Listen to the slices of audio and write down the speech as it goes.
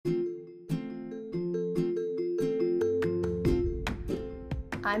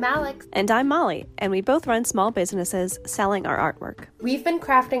I'm Alex. And I'm Molly, and we both run small businesses selling our artwork. We've been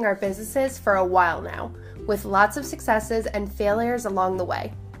crafting our businesses for a while now, with lots of successes and failures along the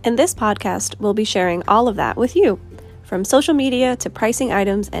way. In this podcast, we'll be sharing all of that with you. From social media to pricing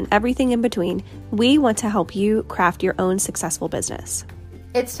items and everything in between, we want to help you craft your own successful business.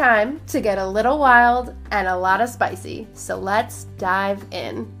 It's time to get a little wild and a lot of spicy, so let's dive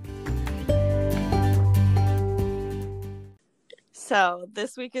in. So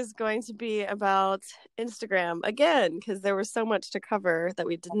this week is going to be about Instagram again, because there was so much to cover that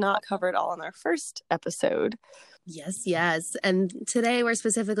we did not cover it all in our first episode. Yes. And today we're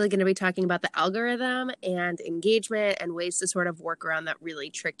specifically going to be talking about the algorithm and engagement and ways to sort of work around that really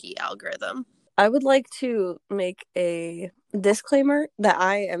tricky algorithm. I would like to make a disclaimer that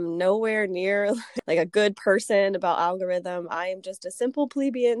I am nowhere near like a good person about algorithm. I am just a simple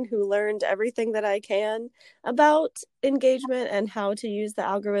plebeian who learned everything that I can about engagement and how to use the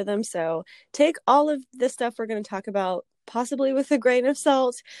algorithm. So take all of the stuff we're going to talk about possibly with a grain of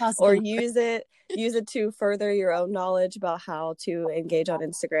salt, or use it to further your own knowledge about how to engage on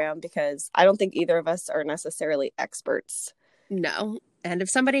Instagram, because I don't think either of us are necessarily experts. No. And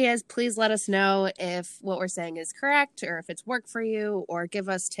if somebody is, please let us know if what we're saying is correct or if it's worked for you, or give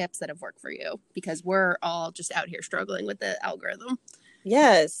us tips that have worked for you, because we're all just out here struggling with the algorithm.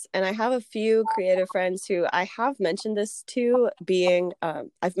 Yes. And I have a few creative friends who I have mentioned this to being,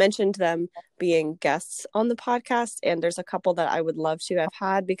 I've mentioned them being guests on the podcast. And there's a couple that I would love to have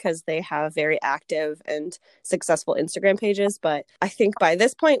had because they have very active and successful Instagram pages. But I think by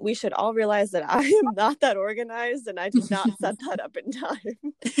this point, we should all realize that I am not that organized and I did not set that up in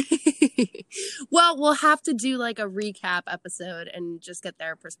time. Well, we'll have to do like a recap episode and just get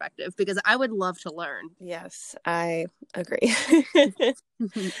their perspective, because I would love to learn. Yes, I agree.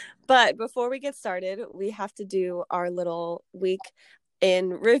 But before we get started, we have to do our little week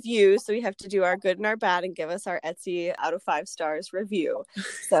in review. So we have to do our good and our bad and give us our Etsy out of 5 stars review.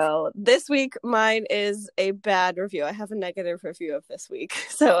 So this week, mine is a bad review. I have a negative review of this week.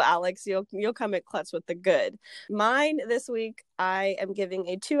 So Alex, you'll come at clutch with the good. Mine this week, I am giving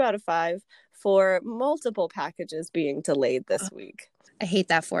a 2 out of 5 for multiple packages being delayed this week. I hate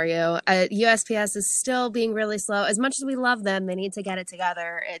that for you. USPS is still being really slow. As much as we love them, they need to get it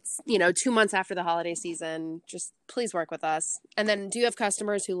together. It's, 2 months after the holiday season. Just please work with us. And then do you have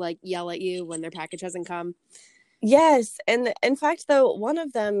customers who yell at you when their package hasn't come? Yes. And in fact, though, one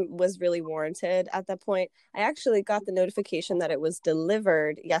of them was really warranted at that point. I actually got the notification that it was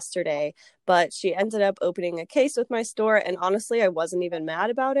delivered yesterday, but she ended up opening a case with my store. And honestly, I wasn't even mad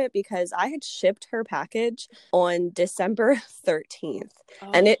about it because I had shipped her package on December 13th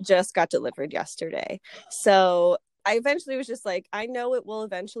and it just got delivered yesterday. So I eventually was just like, I know it will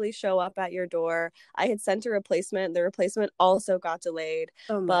eventually show up at your door. I had sent a replacement. The replacement also got delayed,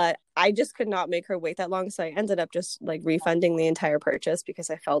 but I just could not make her wait that long. So I ended up just refunding the entire purchase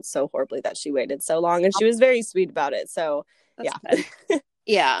because I felt so horribly that she waited so long, and she was very sweet about it. So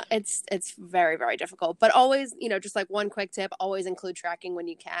Yeah, it's very, very difficult. But always, just one quick tip, always include tracking when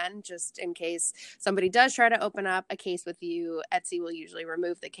you can, just in case somebody does try to open up a case with you. Etsy will usually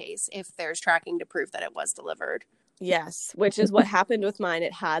remove the case if there's tracking to prove that it was delivered. Yes, which is what happened with mine.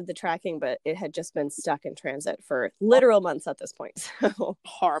 It had the tracking, but it had just been stuck in transit for literal months at this point. So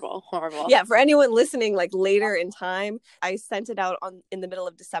horrible. Yeah, for anyone listening later in time, I sent it out in the middle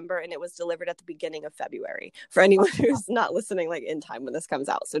of December and it was delivered at the beginning of February. For anyone who's not listening in time when this comes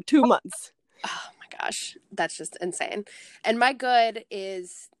out. So 2 months. Oh my gosh, that's just insane. And my good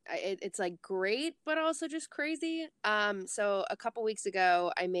is it's great, but also just crazy. So a couple weeks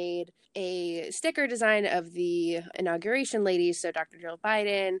ago, I made a sticker design of the inauguration ladies. So Dr. Jill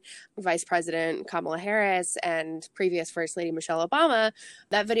Biden, Vice President Kamala Harris, and previous First Lady Michelle Obama.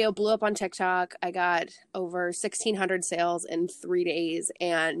 That video blew up on TikTok. I got over 1,600 sales in 3 days,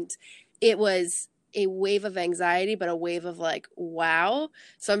 and it was a wave of anxiety, but a wave of wow.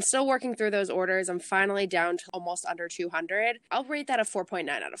 So I'm still working through those orders. I'm finally down to almost under 200. I'll rate that a 4.9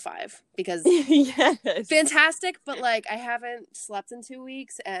 out of 5 because yes. Fantastic. But I haven't slept in 2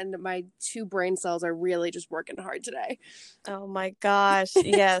 weeks and my 2 brain cells are really just working hard today. Oh my gosh.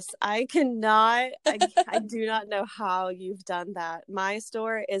 Yes. I do not know how you've done that. My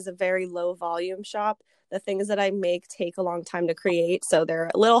store is a very low volume shop. The things that I make take a long time to create, so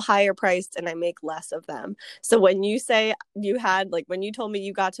they're a little higher priced and I make less of them. So when you say you had, when you told me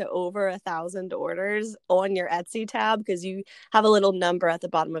you got to over 1,000 orders on your Etsy tab, because you have a little number at the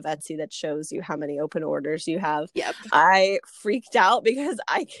bottom of Etsy that shows you how many open orders you have. Yep. I freaked out because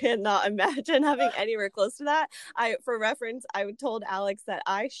I cannot imagine having anywhere close to that. For reference, I told Alex that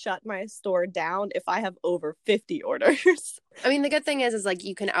I shut my store down if I have over 50 orders. I mean, the good thing is like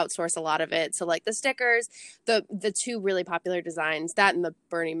you can outsource a lot of it. So like the stickers, the two really popular designs, that and the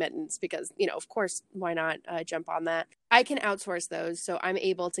Bernie mittens, because, you know, of course, why not jump on that? I can outsource those, so I'm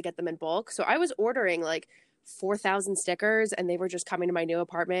able to get them in bulk. So I was ordering like 4,000 stickers, and they were just coming to my new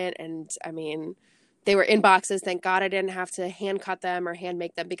apartment. And I mean, they were in boxes. Thank God I didn't have to hand cut them or hand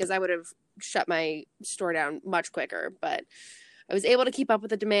make them, because I would have shut my store down much quicker. But I was able to keep up with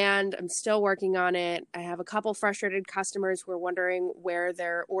the demand. I'm still working on it. I have a couple frustrated customers who are wondering where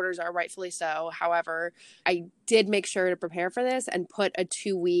their orders are, rightfully so. However, I did make sure to prepare for this and put a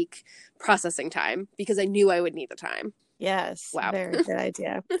 2-week processing time, because I knew I would need the time. Yes, Wow. very good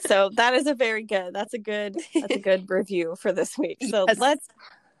idea. So that is that's a good review for this week. So Yes. let's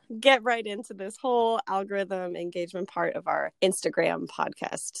get right into this whole algorithm engagement part of our Instagram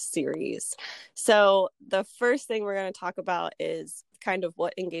podcast series. So the first thing we're going to talk about is kind of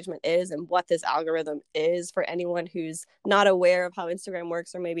what engagement is and what this algorithm is for anyone who's not aware of how Instagram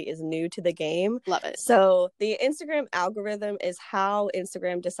works or maybe is new to the game. Love it. So the Instagram algorithm is how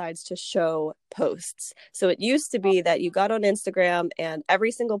Instagram decides to show posts. So it used to be that you got on Instagram and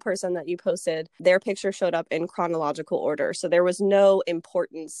every single person that you posted, their picture showed up in chronological order. So there was no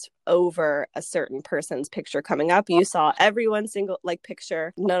importance over a certain person's picture coming up. You saw everyone's single like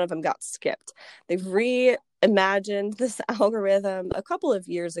picture. None of them got skipped. They've reimagined this algorithm a couple of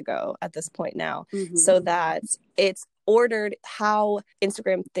years ago at this point now, so that it's ordered how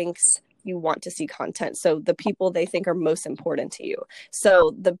Instagram thinks you want to see content. So the people they think are most important to you.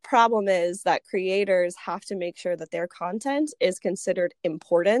 So the problem is that creators have to make sure that their content is considered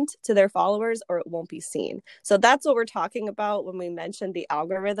important to their followers or it won't be seen. So that's what we're talking about when we mentioned the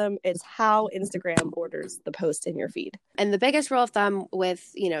algorithm. It's how Instagram orders the post in your feed. And the biggest rule of thumb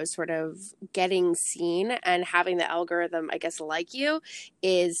with, you know, sort of getting seen and having the algorithm, I guess, like you,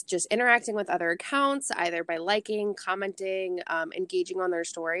 is just interacting with other accounts, either by liking, commenting, engaging on their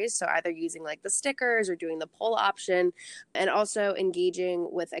stories. So either using like the stickers or doing the poll option, and also engaging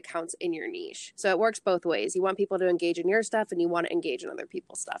with accounts in your niche. So it works both ways. You want people to engage in your stuff, and you want to engage in other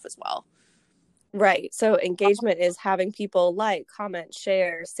people's stuff as well. Right. So engagement is having people like, comment,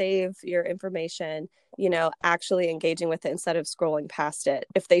 share, save your information, you know, actually engaging with it instead of scrolling past it.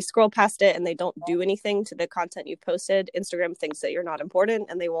 If they scroll past it and they don't do anything to the content you've posted, Instagram thinks that you're not important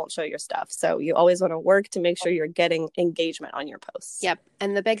and they won't show your stuff. So you always want to work to make sure you're getting engagement on your posts. Yep.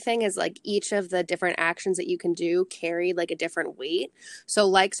 And the big thing is like each of the different actions that you can do carry like a different weight. So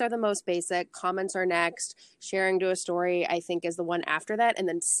likes are the most basic, comments are next, sharing to a story I think is the one after that, and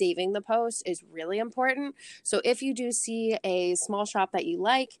then saving the post is really important. So if you do see a small shop that you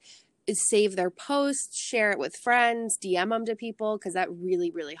like, save their post, share it with friends, DM them to people, because that really,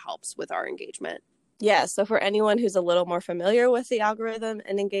 really helps with our engagement. Yeah, so for anyone who's a little more familiar with the algorithm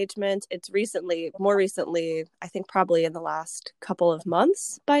and engagement, it's more recently, I think probably in the last couple of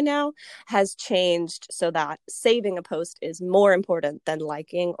months by now, has changed so that saving a post is more important than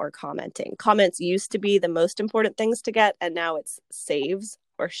liking or commenting. Comments used to be the most important things to get, and now it's saves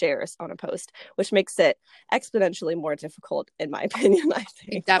or shares on a post, which makes it exponentially more difficult, in my opinion, I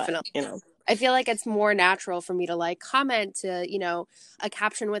think. Definitely. But, you know. I feel like it's more natural for me to like comment to, you know, a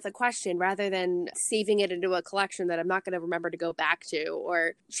caption with a question rather than saving it into a collection that I'm not going to remember to go back to,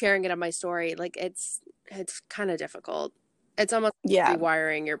 or sharing it on my story. Like it's kind of difficult. It's almost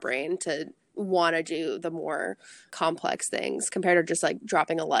rewiring your brain to want to do the more complex things compared to just like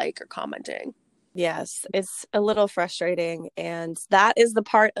dropping a like or commenting. Yes, it's a little frustrating. And that is the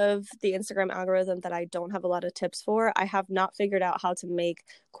part of the Instagram algorithm that I don't have a lot of tips for. I have not figured out how to make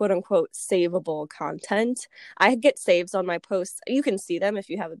quote unquote savable content. I get saves on my posts. You can see them if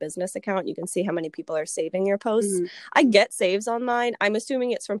you have a business account. You can see how many people are saving your posts. I get saves on mine. I'm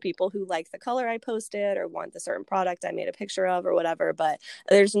assuming it's from people who like the color I posted or want the certain product I made a picture of or whatever, but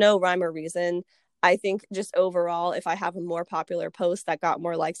there's no rhyme or reason. I think just overall, if I have a more popular post that got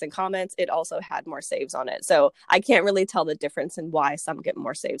more likes and comments, it also had more saves on it. So I can't really tell the difference in why some get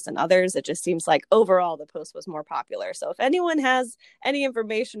more saves than others. It just seems like overall the post was more popular. So if anyone has any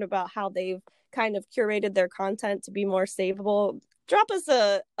information about how they've kind of curated their content to be more savable, drop us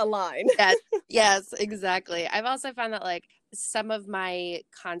a line. Yes, exactly. I've also found that like some of my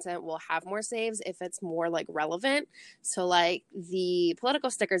content will have more saves if it's more like relevant. So like the political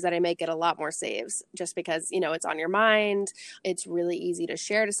stickers that I make get a lot more saves just because, you know, it's on your mind. It's really easy to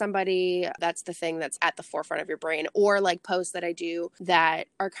share to somebody. That's the thing that's at the forefront of your brain. Or like posts that I do that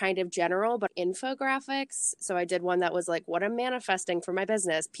are kind of general, but infographics. So I did one that was like what I'm manifesting for my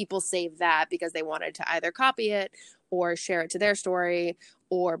business. People save that because they wanted to either copy it or share it to their story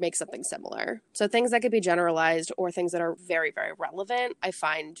or make something similar. So things that could be generalized or things that are very, very relevant, I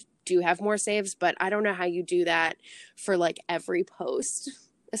find do have more saves, but I don't know how you do that for like every post,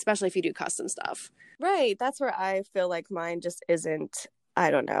 especially if you do custom stuff. Right. That's where I feel like mine just isn't. I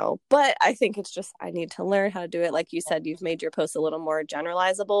don't know. But I think it's just I need to learn how to do it. Like you said, you've made your posts a little more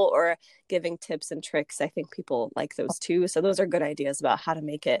generalizable or giving tips and tricks. I think people like those too. So those are good ideas about how to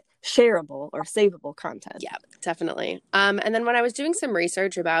make it shareable or savable content. Yeah, definitely. And then when I was doing some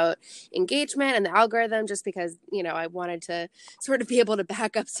research about engagement and the algorithm, just because, you know, I wanted to sort of be able to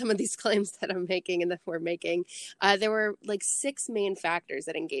back up some of these claims that I'm making and that we're making, there were like 6 main factors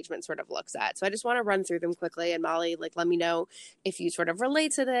that engagement sort of looks at. So I just want to run through them quickly. And Molly, like, let me know if you sort of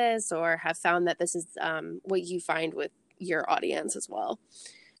relate to this or have found that this is what you find with your audience as well.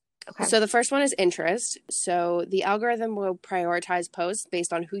 Okay. So the first one is interest. So the algorithm will prioritize posts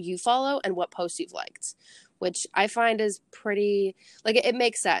based on who you follow and what posts you've liked, which I find is pretty, like, it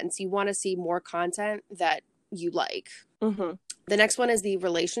makes sense. You want to see more content that you like. Mm-hmm. The next one is the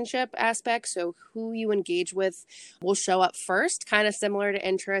relationship aspect. So who you engage with will show up first, kind of similar to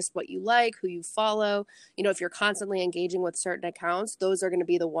interest, what you like, who you follow. You know, if you're constantly engaging with certain accounts, those are going to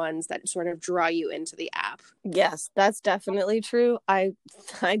be the ones that sort of draw you into the app. Yes, that's definitely true. I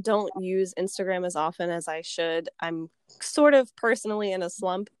don't use Instagram as often as I should. I'm sort of personally in a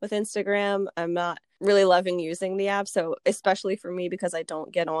slump with Instagram. I'm not really loving using the app. So especially for me, because I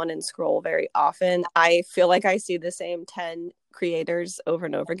don't get on and scroll very often, I feel like I see the same 10 creators over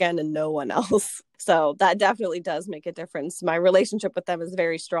and over again and no one else. So that definitely does make a difference. My relationship with them is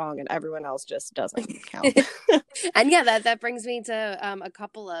very strong and everyone else just doesn't count. And yeah, that brings me to a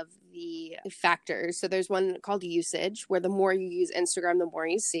couple of the factors. So there's one called usage, where the more you use Instagram, the more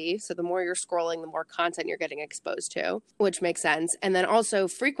you see. So the more you're scrolling, the more content you're getting exposed to, which makes sense. And then also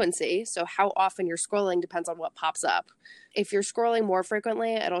frequency. So how often you're scrolling depends on what pops up. If you're scrolling more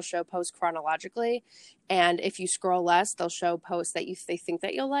frequently, it'll show posts chronologically. And if you scroll less, they'll show posts that they think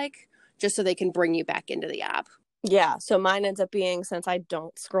that you'll like, just so they can bring you back into the app. Yeah. So mine ends up being, since I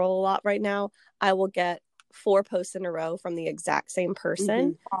don't scroll a lot right now, I will get 4 posts in a row from the exact same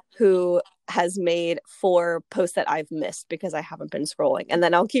person who has made 4 posts that I've missed because I haven't been scrolling. And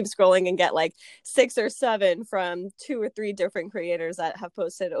then I'll keep scrolling and get like 6 or 7 from 2 or 3 different creators that have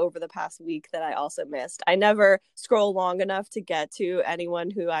posted over the past week that I also missed. I never scroll long enough to get to anyone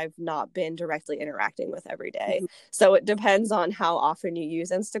who I've not been directly interacting with every day. So it depends on how often you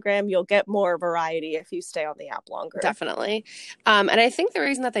use Instagram. You'll get more variety if you stay on the app longer. Definitely. And I think the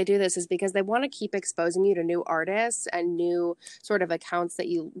reason that they do this is because they want to keep exposing you to new artists and new sort of accounts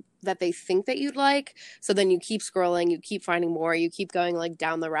that they think that you'd like. So then you keep scrolling, you keep finding more, you keep going like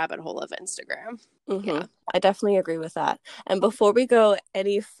down the rabbit hole of Instagram. Yeah, I definitely agree with that. And before we go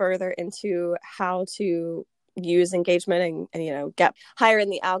any further into how to use engagement and you know, get higher in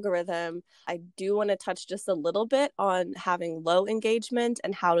the algorithm, I do want to touch just a little bit on having low engagement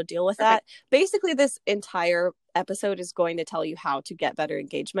and how to deal with that. Basically, this entire episode is going to tell you how to get better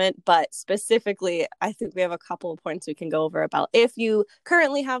engagement, but specifically I think we have a couple of points we can go over about if you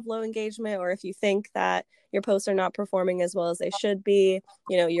currently have low engagement or if you think that your posts are not performing as well as they should be,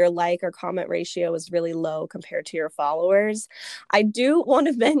 you know, your like or comment ratio is really low compared to your followers. I do want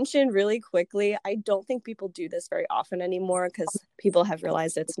to mention really quickly, I don't think people do this very often anymore because people have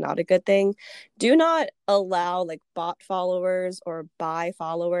realized it's not a good thing. Do not allow like bot followers or buy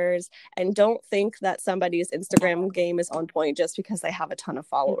followers, and don't think that somebody's Instagram game is on point just because they have a ton of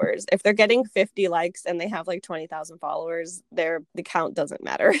followers. If they're getting 50 likes and they have like 20,000 followers, the count doesn't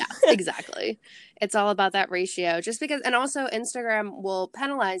matter. Yeah, exactly. It's all about that ratio, just because, and also Instagram will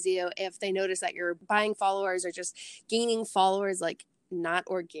penalize you if they notice that you're buying followers or just gaining followers like not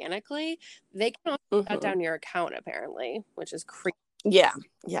organically. They can also shut down your account apparently, which is crazy. Yeah,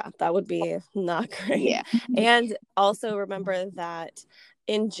 that would be not great. Yeah. And also remember that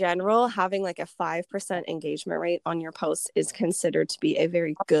in general, having like a 5% engagement rate on your posts is considered to be a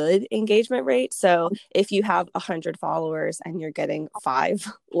very good engagement rate. So if you have 100 followers and you're getting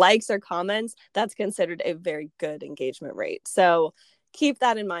 5 likes or comments, that's considered a very good engagement rate. So keep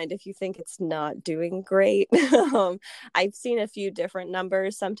that in mind if you think it's not doing great. I've seen a few different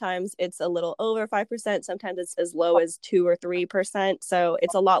numbers. Sometimes it's a little over 5%. Sometimes it's as low as 2 or 3%. So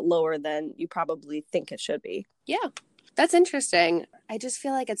it's a lot lower than you probably think it should be. Yeah. That's interesting. I just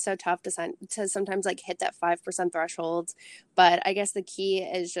feel like it's so tough to sometimes like hit that 5% threshold. But I guess the key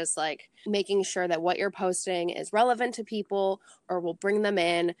is just like making sure that what you're posting is relevant to people or will bring them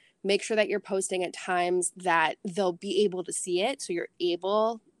in. Make sure that you're posting at times that they'll be able to see it. So you're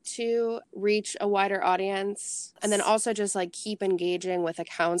able to reach a wider audience. And then also just like keep engaging with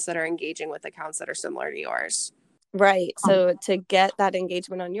accounts that are engaging with accounts that are similar to yours. Right. So to get that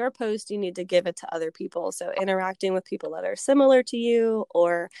engagement on your post, you need to give it to other people. So interacting with people that are similar to you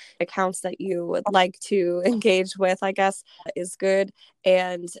or accounts that you would like to engage with, I guess, is good.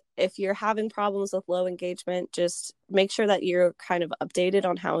 And if you're having problems with low engagement, just make sure that you're kind of updated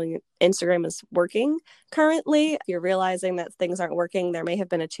on how Instagram is working currently. If you're realizing that things aren't working, there may have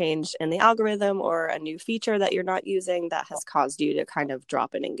been a change in the algorithm or a new feature that you're not using that has caused you to kind of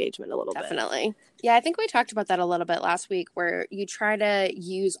drop in engagement a little bit. Definitely. Yeah, I think we talked about that a little bit last week, where you try to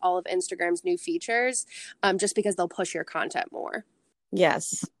use all of Instagram's new features just because they'll push your content more.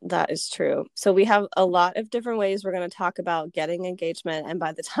 Yes, that is true. So we have a lot of different ways we're going to talk about getting engagement. And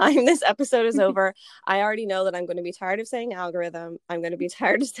by the time this episode is over, I already know that I'm going to be tired of saying algorithm. I'm going to be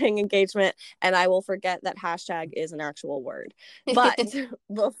tired of saying engagement, and I will forget that hashtag is an actual word. But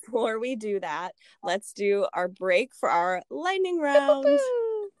before we do that, let's do our break for our lightning round.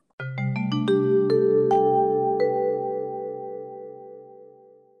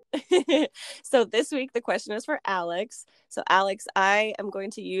 So this week the question is for Alex. So Alex, I am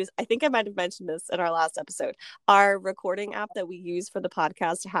going to use, I think I might have mentioned this in our last episode, our recording app that we use for the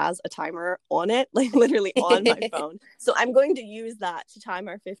podcast has a timer on it, like literally on my phone. So I'm going to use that to time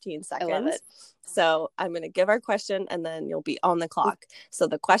our 15 seconds. I love it. So I'm going to give our question and then you'll be on the clock. So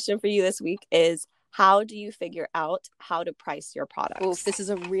the question for you this week is, how do you figure out how to price your products? Oof, this is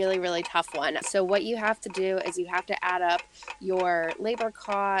a really, really tough one. So what you have to do is you have to add up your labor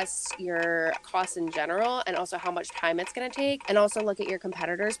costs, your costs in general, and also how much time it's going to take, and also look at your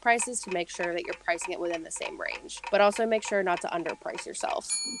competitors' prices to make sure that you're pricing it within the same range. But also make sure not to underprice yourself.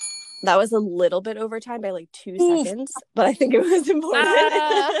 That was a little bit over time by like 2 seconds, but I think it was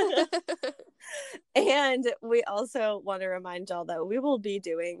important. And we also want to remind y'all that we will be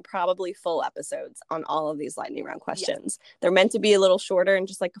doing probably full episodes on all of these lightning round questions. Yes. They're meant to be a little shorter and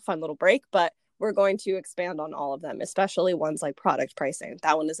just like a fun little break, but we're going to expand on all of them, especially ones like product pricing.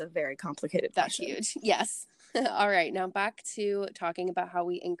 That one is a very complicated question. That's huge. Yes. All right, now back to talking about how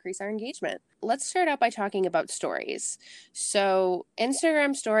we increase our engagement. Let's start out by talking about stories. So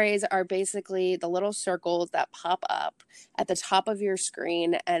Instagram stories are basically the little circles that pop up at the top of your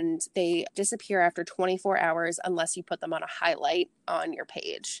screen, and they disappear after 24 hours unless you put them on a highlight on your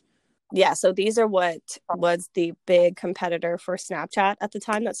page. Yeah, so these are what was the big competitor for Snapchat at the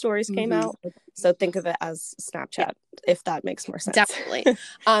time that stories came out. So think of it as Snapchat, if that makes more sense. Definitely.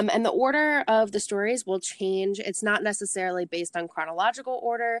 And the order of the stories will change. It's not necessarily based on chronological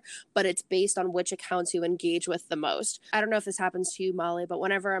order, but it's based on which accounts you engage with the most. I don't know if this happens to you, Molly, but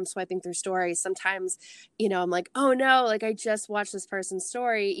whenever I'm swiping through stories, sometimes, I'm like, oh no, like I just watched this person's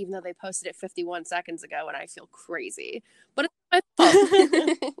story, even though they posted it 51 seconds ago, and I feel crazy. But it's my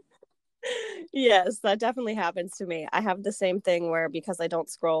fault. Yes, that definitely happens to me. I have the same thing where because I don't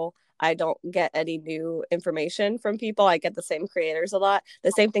scroll, I don't get any new information from people. I get the same creators a lot.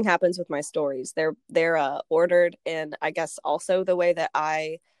 The same thing happens with my stories. They're ordered, and I guess also the way that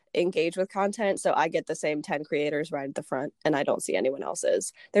I engage with content. So I get the same 10 creators right at the front, and I don't see anyone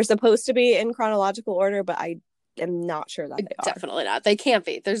else's. They're supposed to be in chronological order, but I am not sure that they are. Definitely not. They can't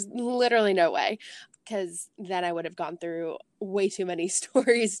be. There's literally no way, because then I would have gone through way too many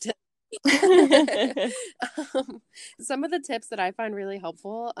stories to some of the tips that I find really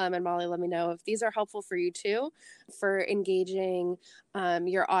helpful, and Molly, let me know if these are helpful for you too, for engaging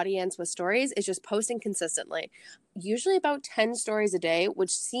your audience with stories, is just posting consistently. Usually about 10 stories a day,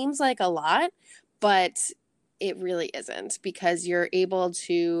 which seems like a lot, but it really isn't, because you're able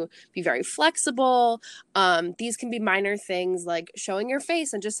to be very flexible. These can be minor things like showing your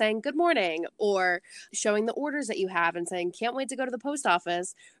face and just saying good morning, or showing the orders that you have and saying can't wait to go to the post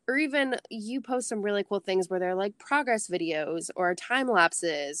office, or even you post some really cool things where they're like progress videos or time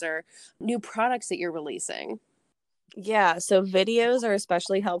lapses or new products that you're releasing. Yeah, so videos are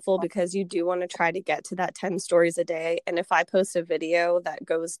especially helpful because you do want to try to get to that 10 stories a day. And if I post a video that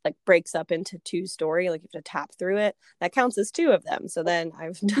goes like breaks up into 2 story, like you have to tap through it, that counts as 2 of them. So then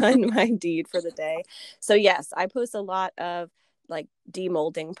I've done my deed for the day. So yes, I post a lot of like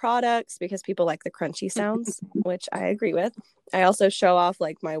demolding products because people like the crunchy sounds, which I agree with. I also show off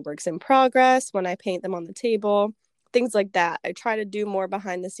like my works in progress when I paint them on the table. Things like that. I try to do more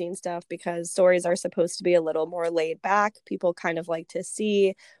behind the scenes stuff because stories are supposed to be a little more laid back. People kind of like to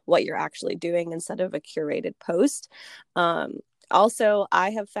see what you're actually doing instead of a curated post. Also,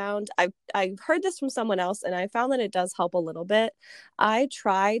 I have found I heard this from someone else and I found that it does help a little bit. I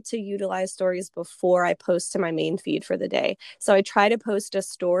try to utilize stories before I post to my main feed for the day. So I try to post a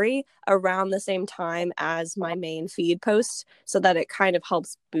story around the same time as my main feed post so that it kind of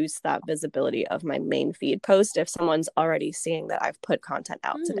helps boost that visibility of my main feed post if someone's already seeing that I've put content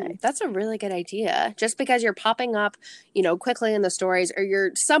out today. That's a really good idea. Just because you're popping up, quickly in the stories, or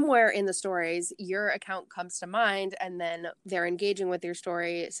you're somewhere in the stories, your account comes to mind and then they're engaging with your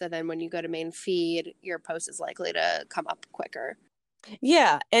story. So then when you go to main feed, your post is likely to come up quicker.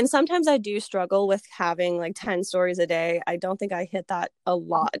 Yeah. And sometimes I do struggle with having like 10 stories a day. I don't think I hit that a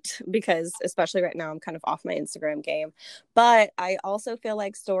lot because, especially right now, I'm kind of off my Instagram game. But I also feel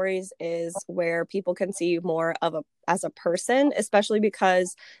like stories is where people can see you more as a person, especially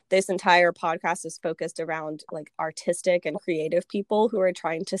because this entire podcast is focused around like artistic and creative people who are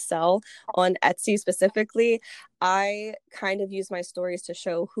trying to sell on Etsy specifically. I kind of use my stories to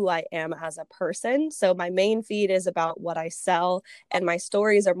show who I am as a person. So my main feed is about what I sell, and my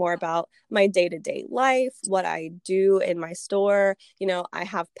stories are more about my day-to-day life, what I do in my store. I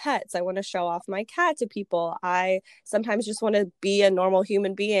have pets. I want to show off my cat to people. I sometimes just want to be a normal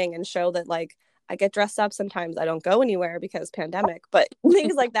human being and show that like I get dressed up sometimes. I don't go anywhere because pandemic, but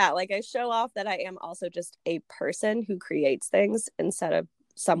things like that. Like I show off that I am also just a person who creates things instead of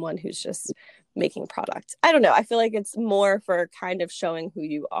someone who's just making product. I don't know. I feel like it's more for kind of showing who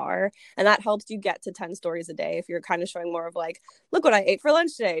you are. And that helps you get to 10 stories a day if you're kind of showing more of like, look what I ate for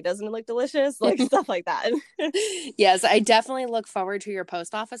lunch today. Doesn't it look delicious? Like stuff like that. Yes, I definitely look forward to your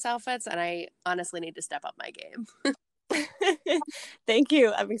post office outfits, and I honestly need to step up my game. Thank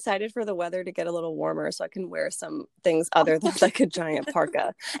you. I'm excited for the weather to get a little warmer so I can wear some things other than like a giant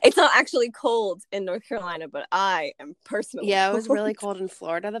parka. It's not actually cold in North Carolina, but I am personally Yeah, cold. it was really cold in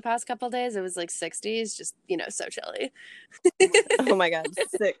Florida the past couple of days. It was like 60s, just, so chilly. Oh my God,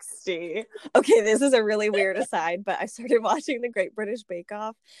 60. Okay, this is a really weird aside, but I started watching the Great British Bake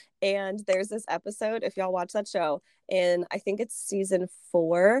Off, and there's this episode, if y'all watch that show, in I think it's season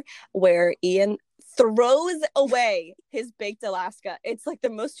 4, where Ian throws away his baked Alaska. It's like the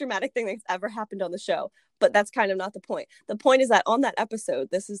most dramatic thing that's ever happened on the show. But that's kind of not the point. The point is that on that episode,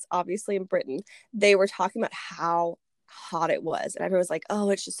 this is obviously in Britain, they were talking about how hot it was, and everyone's like, oh,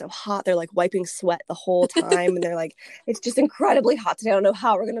 it's just so hot. They're like wiping sweat the whole time, and they're like, it's just incredibly hot today. I don't know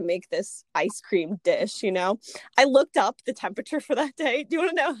how we're gonna make this ice cream dish. I looked up the temperature for that day. Do you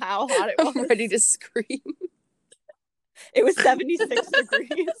want to know how hot it was? I'm ready to scream. It was 76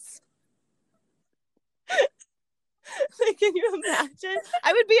 degrees. Like, can you imagine?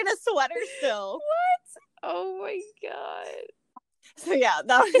 I would be in a sweater still. What? Oh my God. So yeah,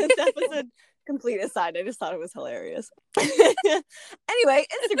 that was a complete aside. I just thought it was hilarious. Anyway,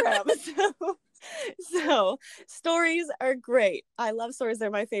 Instagram. So stories are great. I love stories.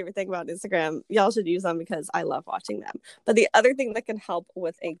 They're my favorite thing about Instagram. Y'all should use them because I love watching them. But the other thing that can help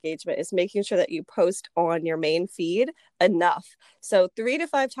with engagement is making sure that you post on your main feed enough. So 3 to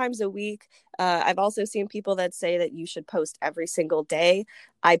 5 times a week. I've also seen people that say that you should post every single day.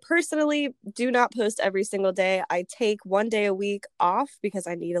 I personally do not post every single day. I take 1 day a week off because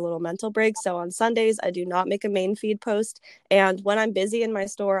I need a little mental break. So on Sundays, I do not make a main feed post. And when I'm busy in my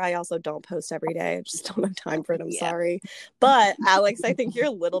store, I also don't post every day. I just don't have time for it. I'm sorry. But Alex, I think you're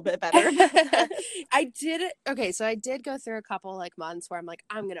a little bit better about that. I did go through a couple like months where I'm like,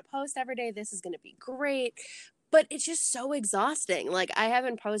 I'm going to post every day. This is going to be great. But it's just so exhausting. Like I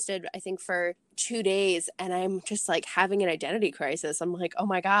haven't posted, I think, for 2 days, and I'm just like having an identity crisis. I'm like, oh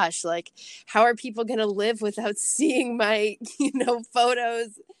my gosh, like how are people going to live without seeing my,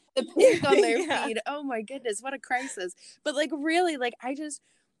 photos, the pink on their feed? Oh my goodness, what a crisis. But like really, like I just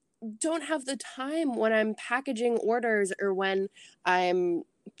don't have the time when I'm packaging orders or when I'm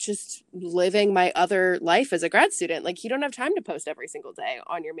just living my other life as a grad student. Like you don't have time to post every single day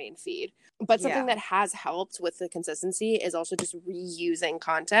on your main feed. But something that has helped with the consistency is also just reusing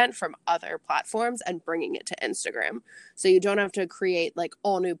content from other platforms and bringing it to Instagram. So you don't have to create like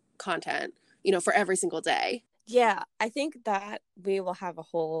all new content, for every single day. Yeah, I think that we will have a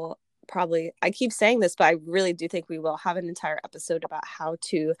whole I keep saying this, but I really do think we will have an entire episode about how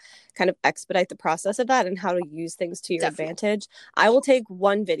to kind of expedite the process of that and how to use things to your advantage. I will take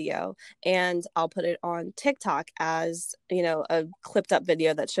one video and I'll put it on TikTok as, a clipped up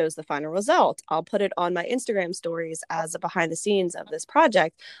video that shows the final result. I'll put it on my Instagram stories as a behind the scenes of this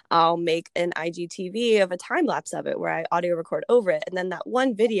project. I'll make an IGTV of a time lapse of it where I audio record over it. And then that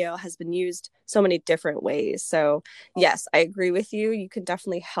one video has been used so many different ways. So yes, I agree with you. You can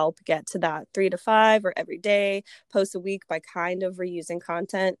definitely help get get to that 3 to 5 or every day, post a week by kind of reusing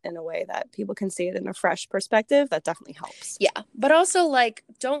content in a way that people can see it in a fresh perspective, that definitely helps. Yeah, but also like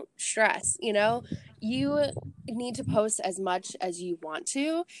don't stress, you need to post as much as you want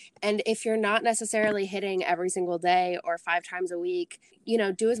to, and if you're not necessarily hitting every single day or 5 times a week,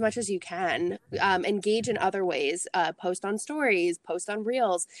 do as much as you can. Engage in other ways, post on stories, post on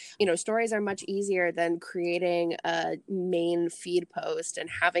reels. Stories are much easier than creating a main feed post and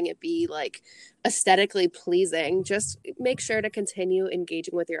having it be like aesthetically pleasing. Just make sure to continue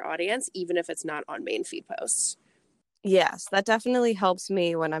engaging with your audience even if it's not on main feed posts. Yes, that definitely helps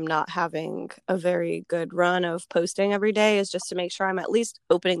me when I'm not having a very good run of posting every day, is just to make sure I'm at least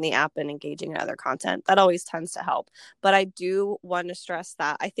opening the app and engaging in other content. That always tends to help. But I do want to stress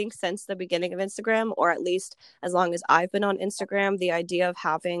that I think since the beginning of Instagram, or at least as long as I've been on Instagram, the idea of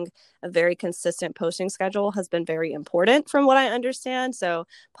having a very consistent posting schedule has been very important from what I understand. So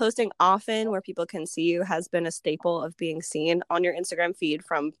posting often where people can see you has been a staple of being seen on your Instagram feed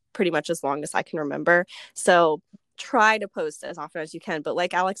from pretty much as long as I can remember. So try to post as often as you can, but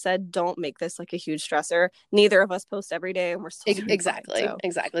like Alex said, don't make this like a huge stressor. Neither of us post every day, and we're still doing exactly fine, so.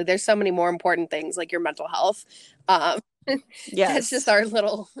 Exactly, there's so many more important things like your mental health. Yes. That's just our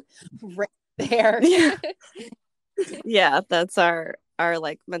little right there. Yeah, that's our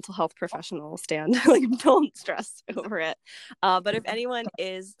like mental health professional stand. Like, don't stress over it. But if anyone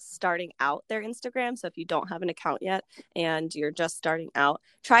is starting out their Instagram, so if you don't have an account yet and you're just starting out,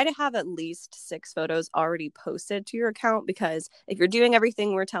 try to have at least 6 photos already posted to your account, because if you're doing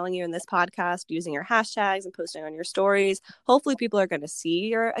everything we're telling you in this podcast, using your hashtags and posting on your stories, hopefully people are going to see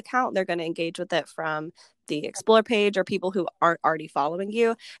your account. They're going to engage with it from the explore page, or people who aren't already following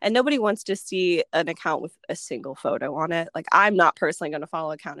you. And nobody wants to see an account with a single photo on it. Like, I'm not personally going to follow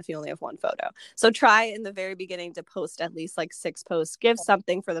an account if you only have 1 photo. So try in the very beginning to post at least like 6 posts. Give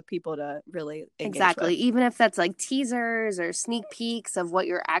something for the people to really engage exactly with. Even if that's like teasers or sneak peeks of what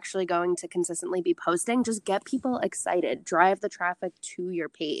you're actually going to consistently be posting, just get people excited, drive the traffic to your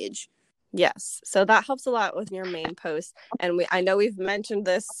page. Yes. So that helps a lot with your main post. And I know we've mentioned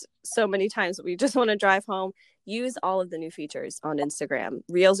this so many times, but we just want to drive home. Use all of the new features on Instagram.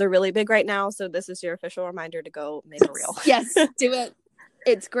 Reels are really big right now, so this is your official reminder to go make a reel. Yes, do it.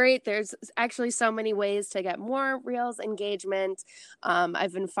 It's great. There's actually so many ways to get more Reels engagement.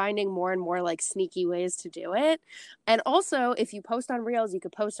 I've been finding more and more like sneaky ways to do it. And also, if you post on Reels, you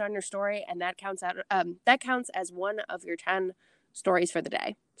could post on your story, and that counts as one of your 10 stories for the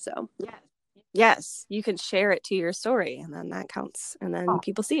day. So Yes, you can share it to your story, and then that counts, and then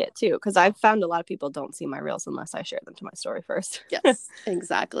people see it too, because I've found a lot of people don't see my reels unless I share them to my story first. Yes,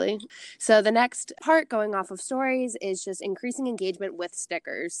 exactly. So the next part, going off of stories, is just increasing engagement with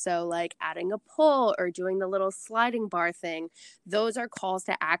stickers. So like adding a poll or doing the little sliding bar thing. Those are calls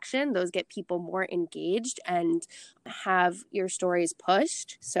to action. Those get people more engaged and have your stories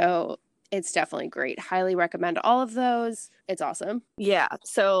pushed. So it's definitely great. Highly recommend all of those. It's awesome. Yeah,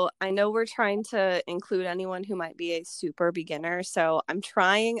 so I know we're trying to include anyone who might be a super beginner. So I'm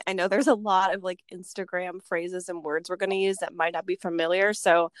trying. I know there's a lot of like Instagram phrases and words we're going to use that might not be familiar.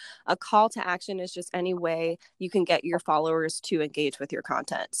 So a call to action is just any way you can get your followers to engage with your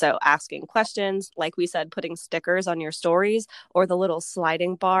content. So asking questions, like we said, putting stickers on your stories, or the little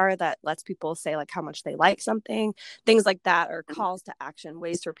sliding bar that lets people say like how much they like something. Things like that are calls to action,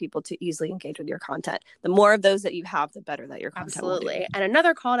 ways for people to easily engage with your content. The more of those that you have, the better that your content Absolutely. will do. And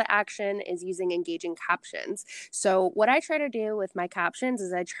another call to action is using engaging captions. So what I try to do with my captions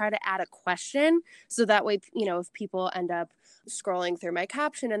is I try to add a question, so that way, if people end up scrolling through my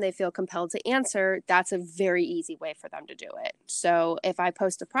caption and they feel compelled to answer, that's a very easy way for them to do it. So if I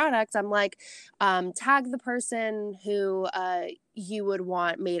post a product, I'm like, tag the person who you would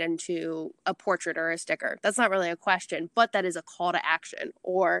want made into a portrait or a sticker. That's not really a question, but that is a call to action.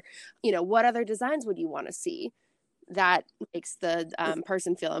 Or, what other designs would you want to see? That makes the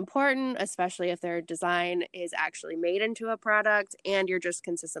person feel important, especially if their design is actually made into a product and you're just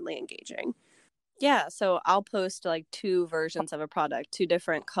consistently engaging. Yeah, so I'll post like 2 versions of a product, 2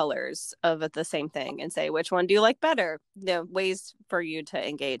 different colors of the same thing, and say, which one do you like better? Ways for you to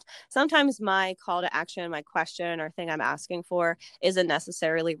engage. Sometimes my call to action, my question or thing I'm asking for isn't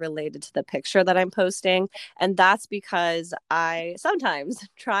necessarily related to the picture that I'm posting. And that's because I sometimes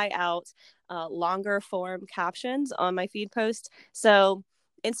try out longer form captions on my feed post. So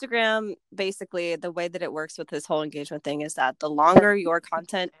Instagram, basically, the way that it works with this whole engagement thing is that the longer your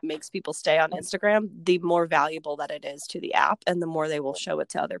content makes people stay on Instagram, the more valuable that it is to the app and the more they will show it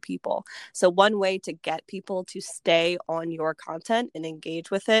to other people. So one way to get people to stay on your content and engage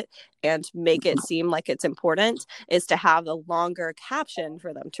with it and make it seem like it's important is to have a longer caption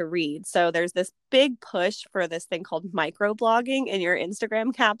for them to read. So there's this big push for this thing called microblogging in your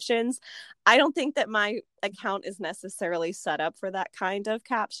Instagram captions. I don't think that my account is necessarily set up for that kind of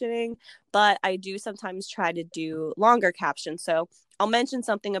captioning, but I do sometimes try to do longer captions. So I'll mention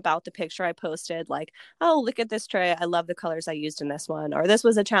something about the picture I posted, like, oh, look at this tray. I love the colors I used in this one, or this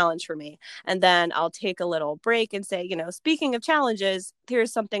was a challenge for me. And then I'll take a little break and say, speaking of challenges,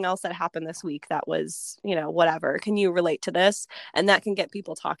 here's something else that happened this week that was, whatever. Can you relate to this? And that can get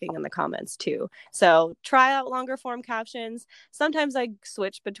people talking in the comments too. So try out longer form captions. Sometimes I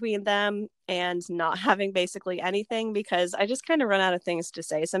switch between them and not having basically anything because I just kind of run out of things to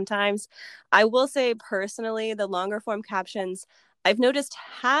say sometimes. I will say personally, the longer form captions I've noticed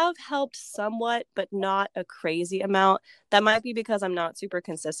have helped somewhat, but not a crazy amount. That might be because I'm not super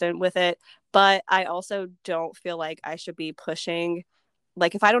consistent with it, but I also don't feel like I should be pushing.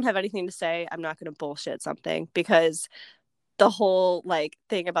 Like, if I don't have anything to say, I'm not going to bullshit something because the whole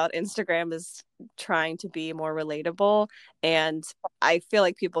thing about Instagram is trying to be more relatable, and I feel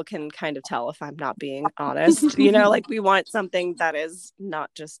like people can kind of tell if I'm not being honest. We want something that is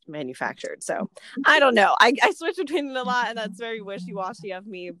not just manufactured. So I don't know, I switch between it a lot, and that's very wishy-washy of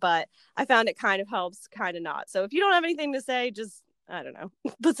me, but I found it kind of helps, kind of not. So if you don't have anything to say, just I don't know,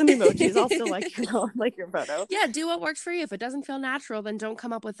 put some emojis. I'll still like your photo. Yeah, do what works for you. If it doesn't feel natural, then don't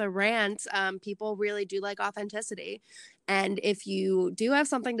come up with a rant. People really do like authenticity. And if you do have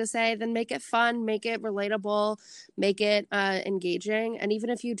something to say, then make it fun, make it relatable, make it engaging. And even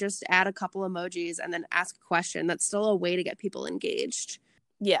if you just add a couple emojis and then ask a question, that's still a way to get people engaged.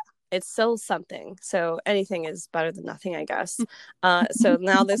 Yeah, it's still something. So anything is better than nothing, I guess. So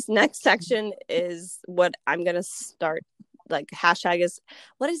now this next section is what I'm going to start. Hashtag is,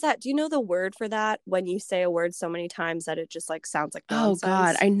 what is that? Do you know the word for that when you say a word so many times that it just sounds like nonsense? Oh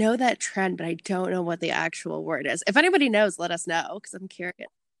God, I know that trend, but I don't know what the actual word is. If anybody knows, let us know because I'm curious.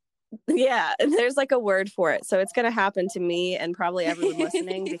 Yeah, there's a word for it. So it's going to happen to me and probably everyone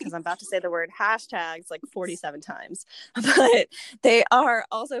listening because I'm about to say the word hashtags 47 times, but they are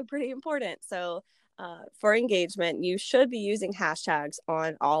also pretty important. So for engagement, you should be using hashtags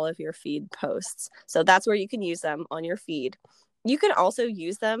on all of your feed posts. So that's where you can use them on your feed. You can also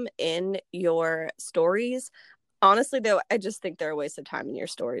use them in your stories. Honestly, though, I just think they're a waste of time in your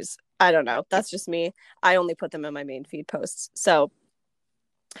stories. I don't know. That's just me. I only put them in my main feed posts. So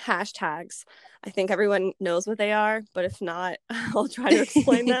hashtags, I think everyone knows what they are, but if not, I'll try to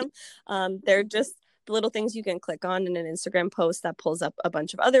explain them. They're just the little things you can click on in an Instagram post that pulls up a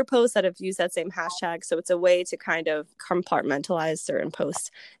bunch of other posts that have used that same hashtag. So it's a way to kind of compartmentalize certain posts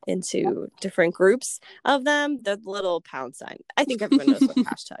into different groups of them. The little pound sign. I think everyone knows what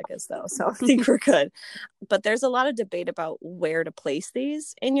hashtag is, though, so I think we're good. But there's a lot of debate about where to place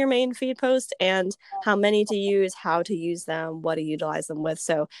these in your main feed post and how many to use, how to use them, what to utilize them with.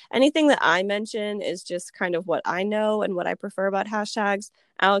 So anything that I mention is just kind of what I know and what I prefer about hashtags.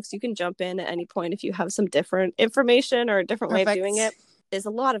 Alex, you can jump in at any point if you have some different information or a different way of doing it. There's a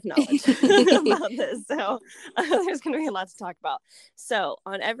lot of knowledge about this, so there's going to be a lot to talk about. So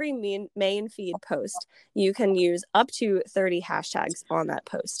on every main feed post, you can use up to 30 hashtags on that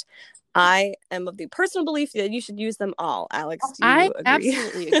post. I am of the personal belief that you should use them all. Alex, do you agree?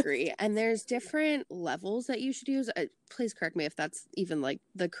 Absolutely agree. And there's different levels that you should use. Please correct me if that's even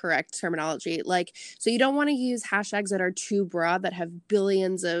the correct terminology. So you don't want to use hashtags that are too broad, that have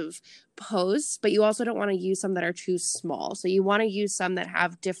billions of posts, but you also don't want to use some that are too small. So you want to use some that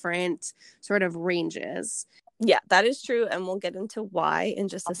have different sort of ranges. Yeah, that is true. And we'll get into why in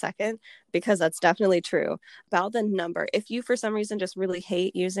just a second, because that's definitely true. About the number, if you for some reason just really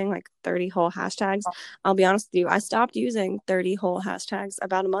hate using 30 whole hashtags, I'll be honest with you, I stopped using 30 whole hashtags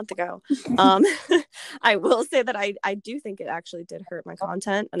about a month ago. I will say that I do think it actually did hurt my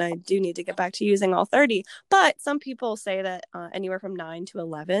content, and I do need to get back to using all 30. But some people say that anywhere from 9 to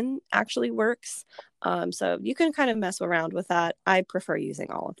 11 actually works. So you can kind of mess around with that. I prefer using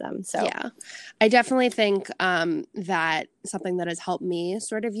all of them. So yeah, I definitely think that something that has helped me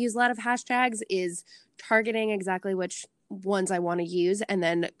sort of use a lot of hashtags is targeting exactly which ones I want to use and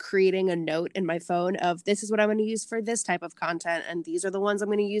then creating a note in my phone of this is what I'm going to use for this type of content and these are the ones I'm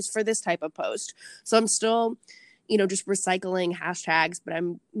going to use for this type of post. So I'm still, just recycling hashtags, but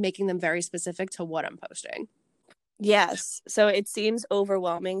I'm making them very specific to what I'm posting. Yes. So it seems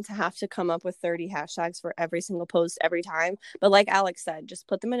overwhelming to have to come up with 30 hashtags for every single post every time. But like Alex said, just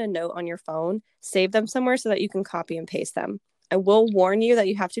put them in a note on your phone, save them somewhere so that you can copy and paste them. I will warn you that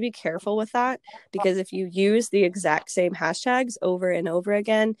you have to be careful with that, because if you use the exact same hashtags over and over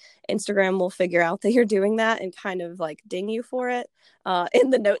again, Instagram will figure out that you're doing that and kind of like ding you for it.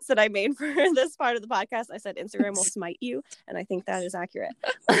 In the notes that I made for this part of the podcast, I said Instagram will smite you. And I think that is accurate.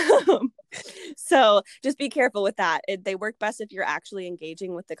 So just be careful with that. They work best if you're actually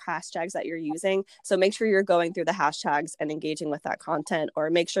engaging with the hashtags that you're using. So make sure you're going through the hashtags and engaging with that content, or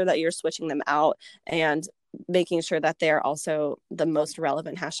make sure that you're switching them out and making sure that they're also the most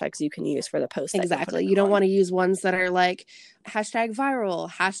relevant hashtags you can use for the post. Exactly. You don't want to use ones that are like hashtag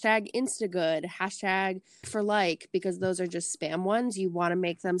viral, hashtag instagood, hashtag for like, because those are just spam ones. You want to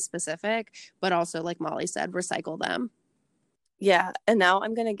make them specific, but also, like Molly said, recycle them. Yeah, and now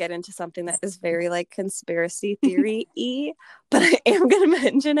I'm going to get into something that is very like conspiracy theory-y, but I am going to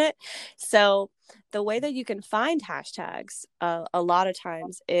mention it. So the way that you can find hashtags a lot of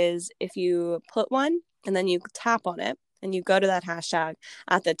times is if you put one and then you tap on it and you go to that hashtag,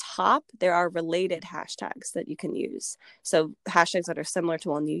 at the top, there are related hashtags that you can use. So hashtags that are similar to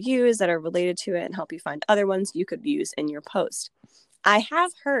one you use, that are related to it and help you find other ones you could use in your post. I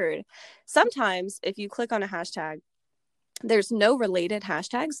have heard sometimes if you click on a hashtag, there's no related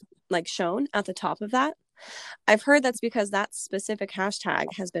hashtags like shown at the top of that. I've heard that's because that specific hashtag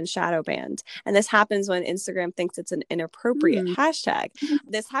has been shadow banned. And this happens when Instagram thinks it's an inappropriate hashtag.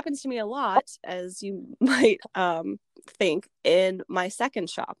 This happens to me a lot, as you might think, in my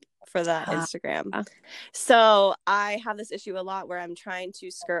second shop for that Instagram. So I have this issue a lot where I'm trying to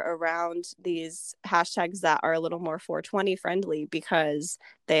skirt around these hashtags that are a little more 420 friendly, because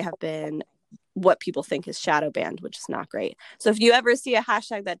they have been what people think is shadow banned, which is not great. So if you ever see a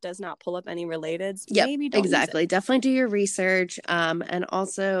hashtag that does not pull up any relateds, maybe don't exactly. use it. Definitely do your research. And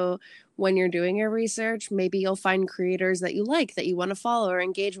also, when you're doing your research, maybe you'll find creators that you like, that you want to follow or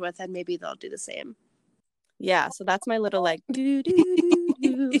engage with, and maybe they'll do the same. Yeah, so that's my little like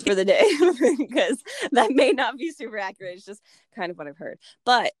for the day, because that may not be super accurate. It's just kind of what I've heard.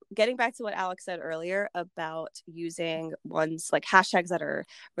 But getting back to what Alex said earlier about using ones like hashtags that are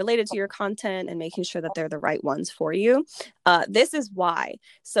related to your content and making sure that they're the right ones for you, this is why.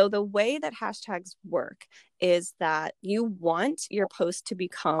 So the way that hashtags work is that you want your post to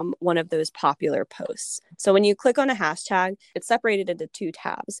become one of those popular posts. So when you click on a hashtag, it's separated into two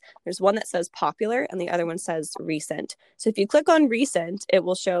tabs. There's one that says popular and the other one says recent. So if you click on recent, it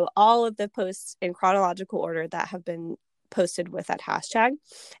will show all of the posts in chronological order that have been posted with that hashtag.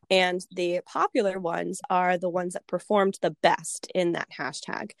 And the popular ones are the ones that performed the best in that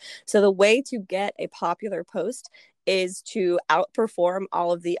hashtag. So the way to get a popular post is to outperform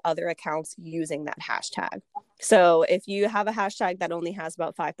all of the other accounts using that hashtag. So if you have a hashtag that only has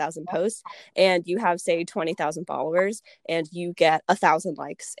about 5,000 posts and you have, say, 20,000 followers and you get 1,000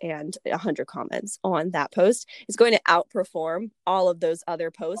 likes and 100 comments on that post, it's going to outperform all of those other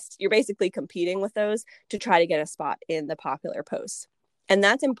posts. You're basically competing with those to try to get a spot in the popular posts. And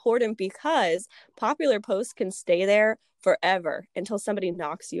that's important because popular posts can stay there forever until somebody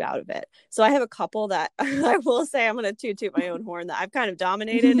knocks you out of it. So I have a couple that I will say, I'm going to toot my own horn, that I've kind of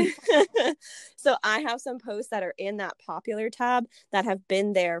dominated. So I have some posts that are in that popular tab that have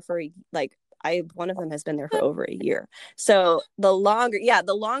been there for like, one of them has been there for over a year. So the longer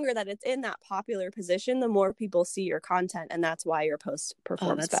that it's in that popular position, the more people see your content, and that's why your post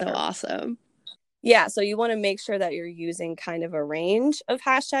performs better. So awesome. Yeah, so you want to make sure that you're using kind of a range of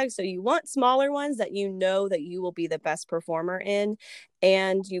hashtags. So you want smaller ones that you know that you will be the best performer in,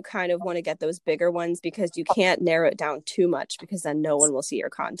 and you kind of want to get those bigger ones because you can't narrow it down too much, because then no one will see your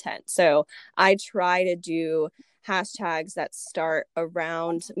content. So I try to do hashtags that start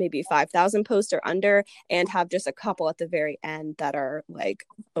around maybe 5,000 posts or under, and have just a couple at the very end that are like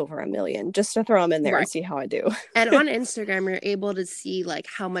over 1 million, just to throw them in there and see how I do. And on Instagram, you're able to see like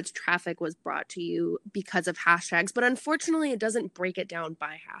how much traffic was brought to you because of hashtags, but unfortunately it doesn't break it down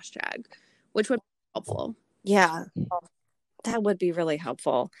by hashtag, which would be helpful. Yeah, that would be really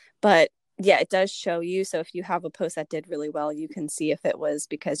helpful. But yeah, it does show you. So if you have a post that did really well, you can see if it was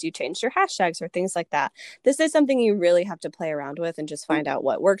because you changed your hashtags or things like that. This is something you really have to play around with and just find out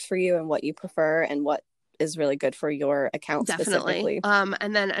what works for you and what you prefer and what is really good for your account. Definitely.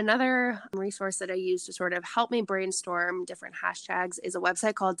 And then another resource that I use to sort of help me brainstorm different hashtags is a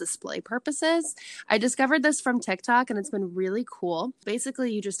website called Display Purposes. I discovered this from TikTok and it's been really cool.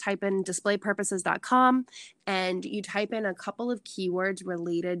 Basically, you just type in displaypurposes.com and you type in a couple of keywords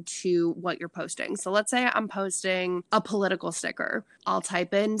related to what you're posting. So let's say I'm posting a political sticker. I'll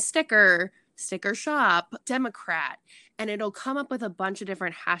type in sticker sticker shop, Democrat, and it'll come up with a bunch of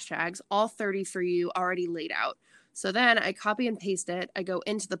different hashtags, all 30 for you already laid out. So then I copy and paste it. I go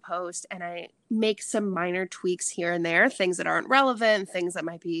into the post and I make some minor tweaks here and there, things that aren't relevant, things that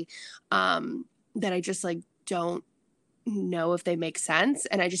might be that I just like don't know if they make sense,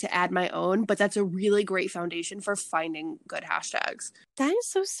 and I just add my own. But that's a really great foundation for finding good hashtags. That is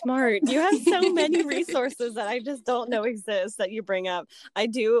so smart. You have so many resources that I just don't know exist that you bring up. I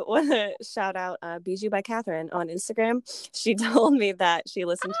do want to shout out Bijou by Catherine on Instagram. She told me that she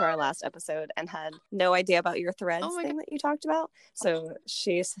listened to our last episode and had no idea about your threads thing that you talked about. So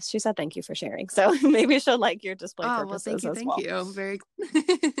she said thank you for sharing. So maybe she'll like your display purposes as well. Thank you. Very.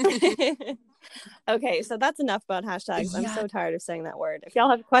 Okay, so that's enough about hashtags. I'm so tired of saying that word. If y'all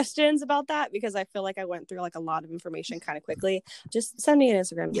have questions about that, because I feel like I went through like a lot of information kind of quickly, just send me an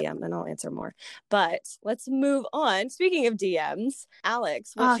Instagram DM and I'll answer more. But let's move on. Speaking of DMs,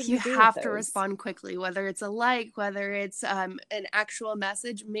 Alex, what should you do have to respond quickly, whether it's a like, whether it's an actual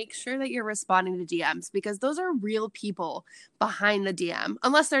message. Make sure that you're responding to DMs, because those are real people behind the DM.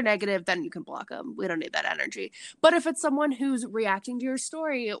 Unless they're negative, then you can block them. We don't need that energy. But if it's someone who's reacting to your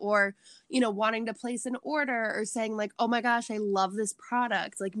story, or wanting to place an order, or saying like, oh my gosh, I love this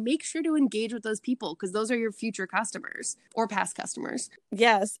product, like make sure to engage with those people, because those are your future customers or past customers.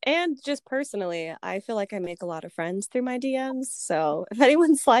 Yes. And just personally, I feel like I make a lot of friends through my DMs. So if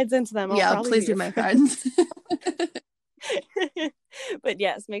anyone slides into them, I'll probably please be my friends. But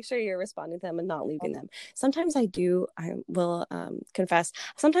yes, make sure you're responding to them and not leaving them. Sometimes I will confess,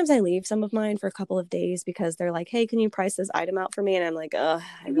 sometimes I leave some of mine for a couple of days because they're like, hey, can you price this item out for me? And I'm like, I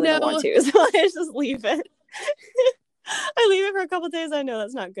really don't want to. So I just leave it. I leave it for a couple of days. I know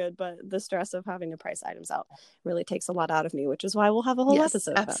that's not good, but the stress of having to price items out really takes a lot out of me, which is why we'll have a whole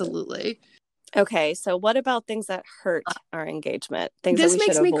episode about it. Absolutely. Okay, so what about things that hurt our engagement? Things this that we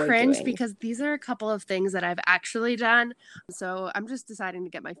makes should me avoid cringe doing? Because these are a couple of things that I've actually done. So I'm just deciding to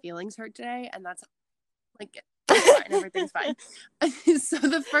get my feelings hurt today, and that's like fine, everything's fine. So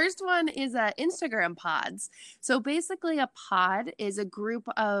the first one is Instagram pods. So basically a pod is a group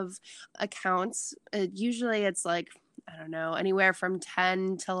of accounts. Usually it's like, I don't know, anywhere from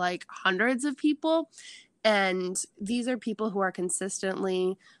 10 to like hundreds of people. And these are people who are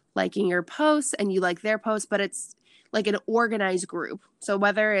consistently liking your posts and you like their posts, but it's like an organized group. So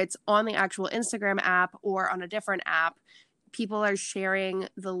whether it's on the actual Instagram app or on a different app, people are sharing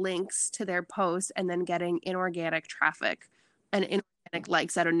the links to their posts and then getting inorganic traffic and inorganic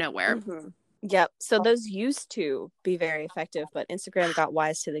likes out of nowhere. Mm-hmm. Yep. So those used to be very effective, but Instagram got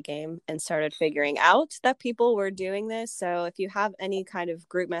wise to the game and started figuring out that people were doing this. So if you have any kind of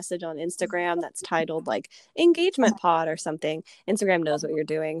group message on Instagram that's titled like engagement pod or something, Instagram knows what you're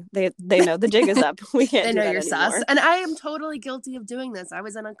doing. They know the jig is up. We can't they do know that you're anymore. Sus. And I am totally guilty of doing this. I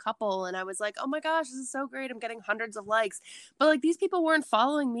was in a couple and I was like, oh my gosh, this is so great. I'm getting hundreds of likes. But like these people weren't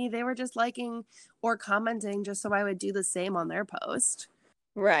following me. They were just liking or commenting just so I would do the same on their post.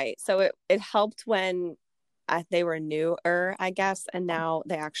 Right. So it helped when they were newer, I guess, and now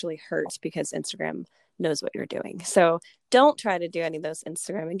they actually hurt because Instagram knows what you're doing. So don't try to do any of those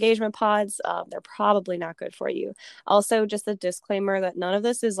Instagram engagement pods. They're probably not good for you. Also, just a disclaimer that none of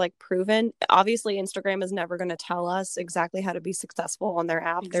this is like proven. Obviously, Instagram is never going to tell us exactly how to be successful on their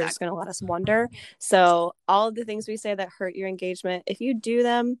app. Exactly. They're just going to let us wonder. So all of the things we say that hurt your engagement, if you do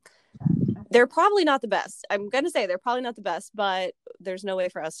them, they're probably not the best. I'm going to say they're probably not the best, but there's no way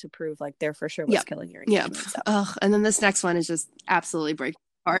for us to prove like they're for sure what's killing your engagement. So. And then this next one is just absolutely breaking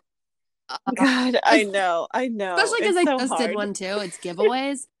my heart. God, I know. Especially because I just did one too. It's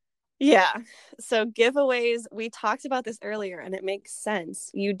giveaways. Yeah. So giveaways, we talked about this earlier and it makes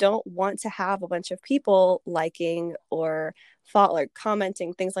sense. You don't want to have a bunch of people liking or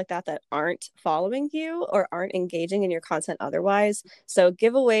commenting, things like that aren't following you or aren't engaging in your content otherwise. So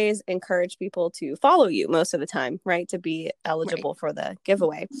giveaways encourage people to follow you most of the time, right? To be eligible for the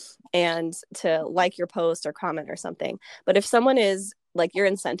giveaway and to like your post or comment or something. But if someone is like you're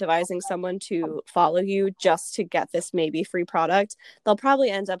incentivizing someone to follow you just to get this maybe free product, they'll probably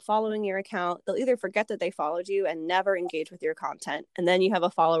end up following your account. They'll either forget that they followed you and never engage with your content. And then you have a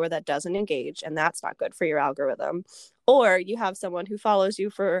follower that doesn't engage, and that's not good for your algorithm. Or you have someone who follows you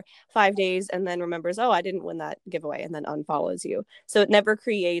for 5 days and then remembers, oh, I didn't win that giveaway, and then unfollows you. So it never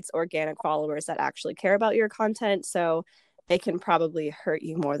creates organic followers that actually care about your content. So it can probably hurt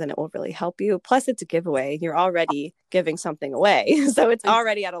you more than it will really help you. Plus, it's a giveaway. You're already giving something away. So it's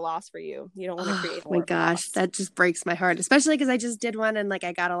already at a loss for you. You don't want to create more. Oh my gosh, that just breaks my heart, especially because I just did one and like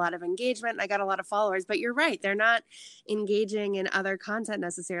I got a lot of engagement and I got a lot of followers. But you're right. They're not engaging in other content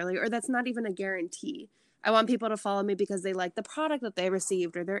necessarily, or that's not even a guarantee. I want people to follow me because they like the product that they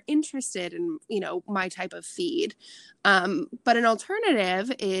received or they're interested in, my type of feed. But an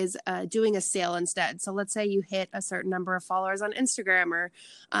alternative is doing a sale instead. So let's say you hit a certain number of followers on Instagram or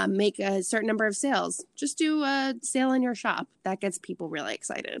make a certain number of sales. Just do a sale in your shop. That gets people really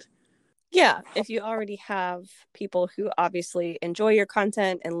excited. Yeah, if you already have people who obviously enjoy your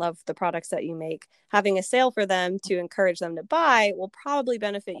content and love the products that you make, having a sale for them to encourage them to buy will probably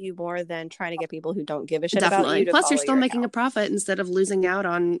benefit you more than trying to get people who don't give a shit about you to Plus, you're follow still your making account. a profit instead of losing out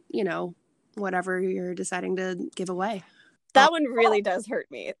on, whatever you're deciding to give away. That one really does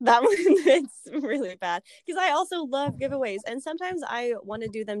hurt me. That one, it's really bad because I also love giveaways, and sometimes I want to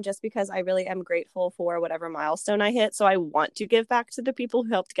do them just because I really am grateful for whatever milestone I hit. So I want to give back to the people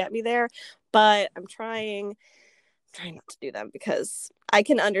who helped get me there, but I'm trying not to do them because I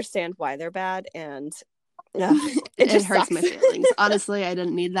can understand why they're bad, and it just hurts sucks. my feelings. Honestly, I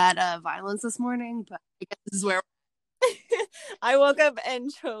didn't need that violence this morning, but I guess this is where I woke up and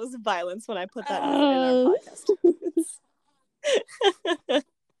chose violence when I put that note in our podcast.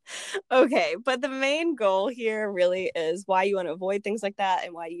 Okay, but the main goal here really is why you want to avoid things like that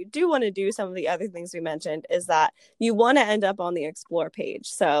and why you do want to do some of the other things we mentioned is that you want to end up on the explore page.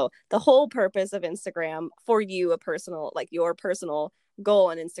 So the whole purpose of Instagram for you, your personal goal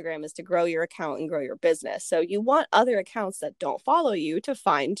on Instagram is to grow your account and grow your business. So you want other accounts that don't follow you to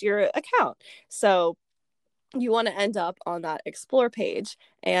find your account. So you want to end up on that explore page.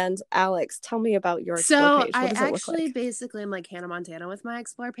 And Alex, tell me about your explore page. What does it look like? Basically am like Hannah Montana with my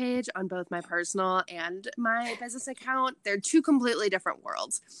explore page on both my personal and my business account. They're two completely different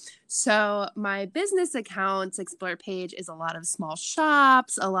worlds. So my business account's explore page is a lot of small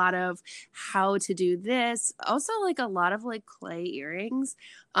shops, a lot of how to do this, also like a lot of like clay earrings,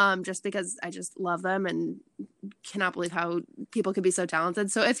 just because I just love them and cannot believe how people could be so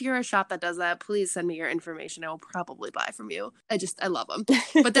talented. So if you're a shop that does that, please send me your information. I will probably buy from you. I love them.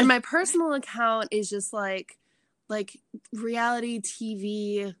 But then my personal account is just like reality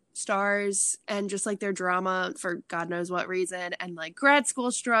TV stars and just like their drama for God knows what reason, and like grad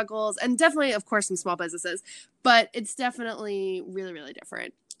school struggles, and definitely of course some small businesses, but it's definitely really, really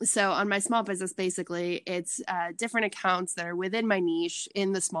different. So on my small business, basically it's different accounts that are within my niche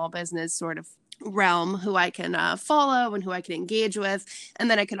in the small business sort of realm who I can follow and who I can engage with, and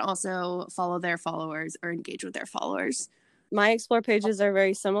then I can also follow their followers or engage with their followers. My explore pages are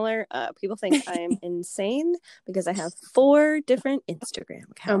very similar. People think I'm insane because I have 4 different Instagram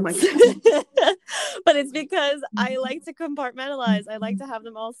accounts. Oh my God. But it's because I like to compartmentalize. I like to have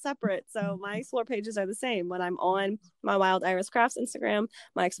them all separate. So my explore pages are the same. When I'm on my Wild Iris Crafts Instagram,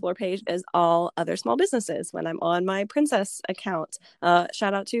 my explore page is all other small businesses. When I'm on my princess account,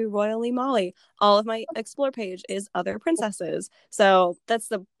 shout out to Royally Molly, all of my explore page is other princesses. So that's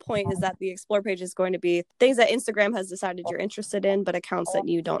the point, is that the explore page is going to be things that Instagram has decided you're interested in, but accounts that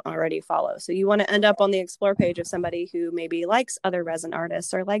you don't already follow. So you want to end up on the explore page of somebody who maybe likes other resin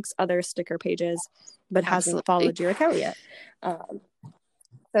artists or likes other sticker pages, but hasn't followed your account yet.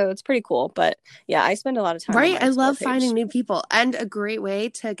 So it's pretty cool. But yeah, I spend a lot of time on my I love page. finding new people. And a great way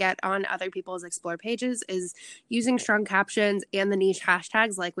to get on other people's explore pages is using strong captions and the niche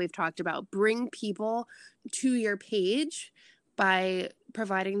hashtags like we've talked about. Bring people to your page by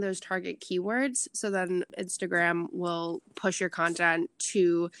providing those target keywords, so then Instagram will push your content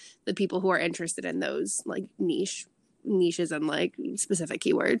to the people who are interested in those like niches and like specific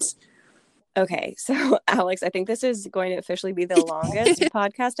keywords. Okay, so Alex, I think this is going to officially be the longest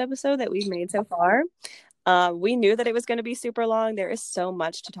podcast episode that we've made so far. We knew that it was going to be super long. There is so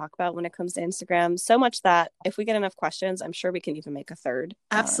much to talk about when it comes to Instagram. So much that if we get enough questions, I'm sure we can even make a third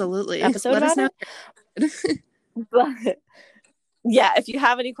absolutely episode let about it. But yeah, if you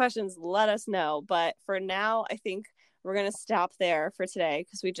have any questions, let us know. But for now, I think we're going to stop there for today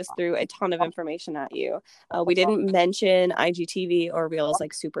because we just threw a ton of information at you. We didn't mention IGTV or Reels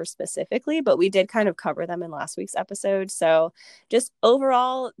like super specifically, but we did kind of cover them in last week's episode. So just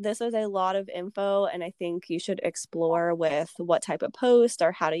overall, this was a lot of info, and I think you should explore with what type of post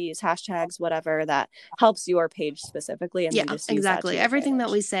or how to use hashtags, whatever that helps your page specifically. And yeah, then just exactly. Everything that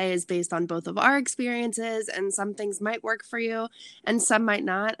we say is based on both of our experiences, and some things might work for you and some might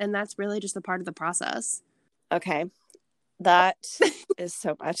not. And that's really just a part of the process. Okay. That is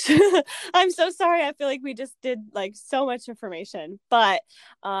so much. I'm so sorry. I feel like we just did like so much information, but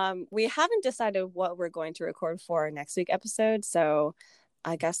we haven't decided what we're going to record for our next week episode. So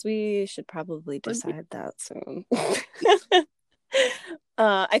I guess we should probably decide that soon.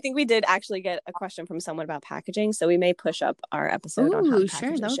 I think we did actually get a question from someone about packaging, so we may push up our episode on how to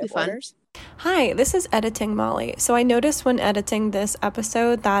package and ship orders. Hi, this is Editing Molly. So I noticed when editing this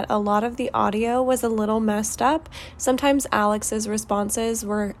episode that a lot of the audio was a little messed up. Sometimes Alex's responses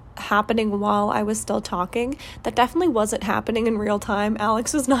were happening while I was still talking. That definitely wasn't happening in real time.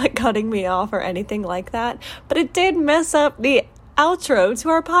 Alex was not cutting me off or anything like that, but it did mess up the outro to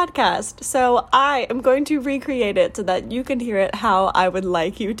our podcast. So I am going to recreate it so that you can hear it how I would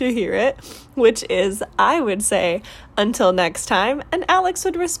like you to hear it, which is I would say until next time, and Alex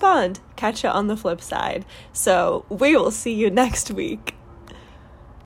would respond, catch you on the flip side. So we will see you next week.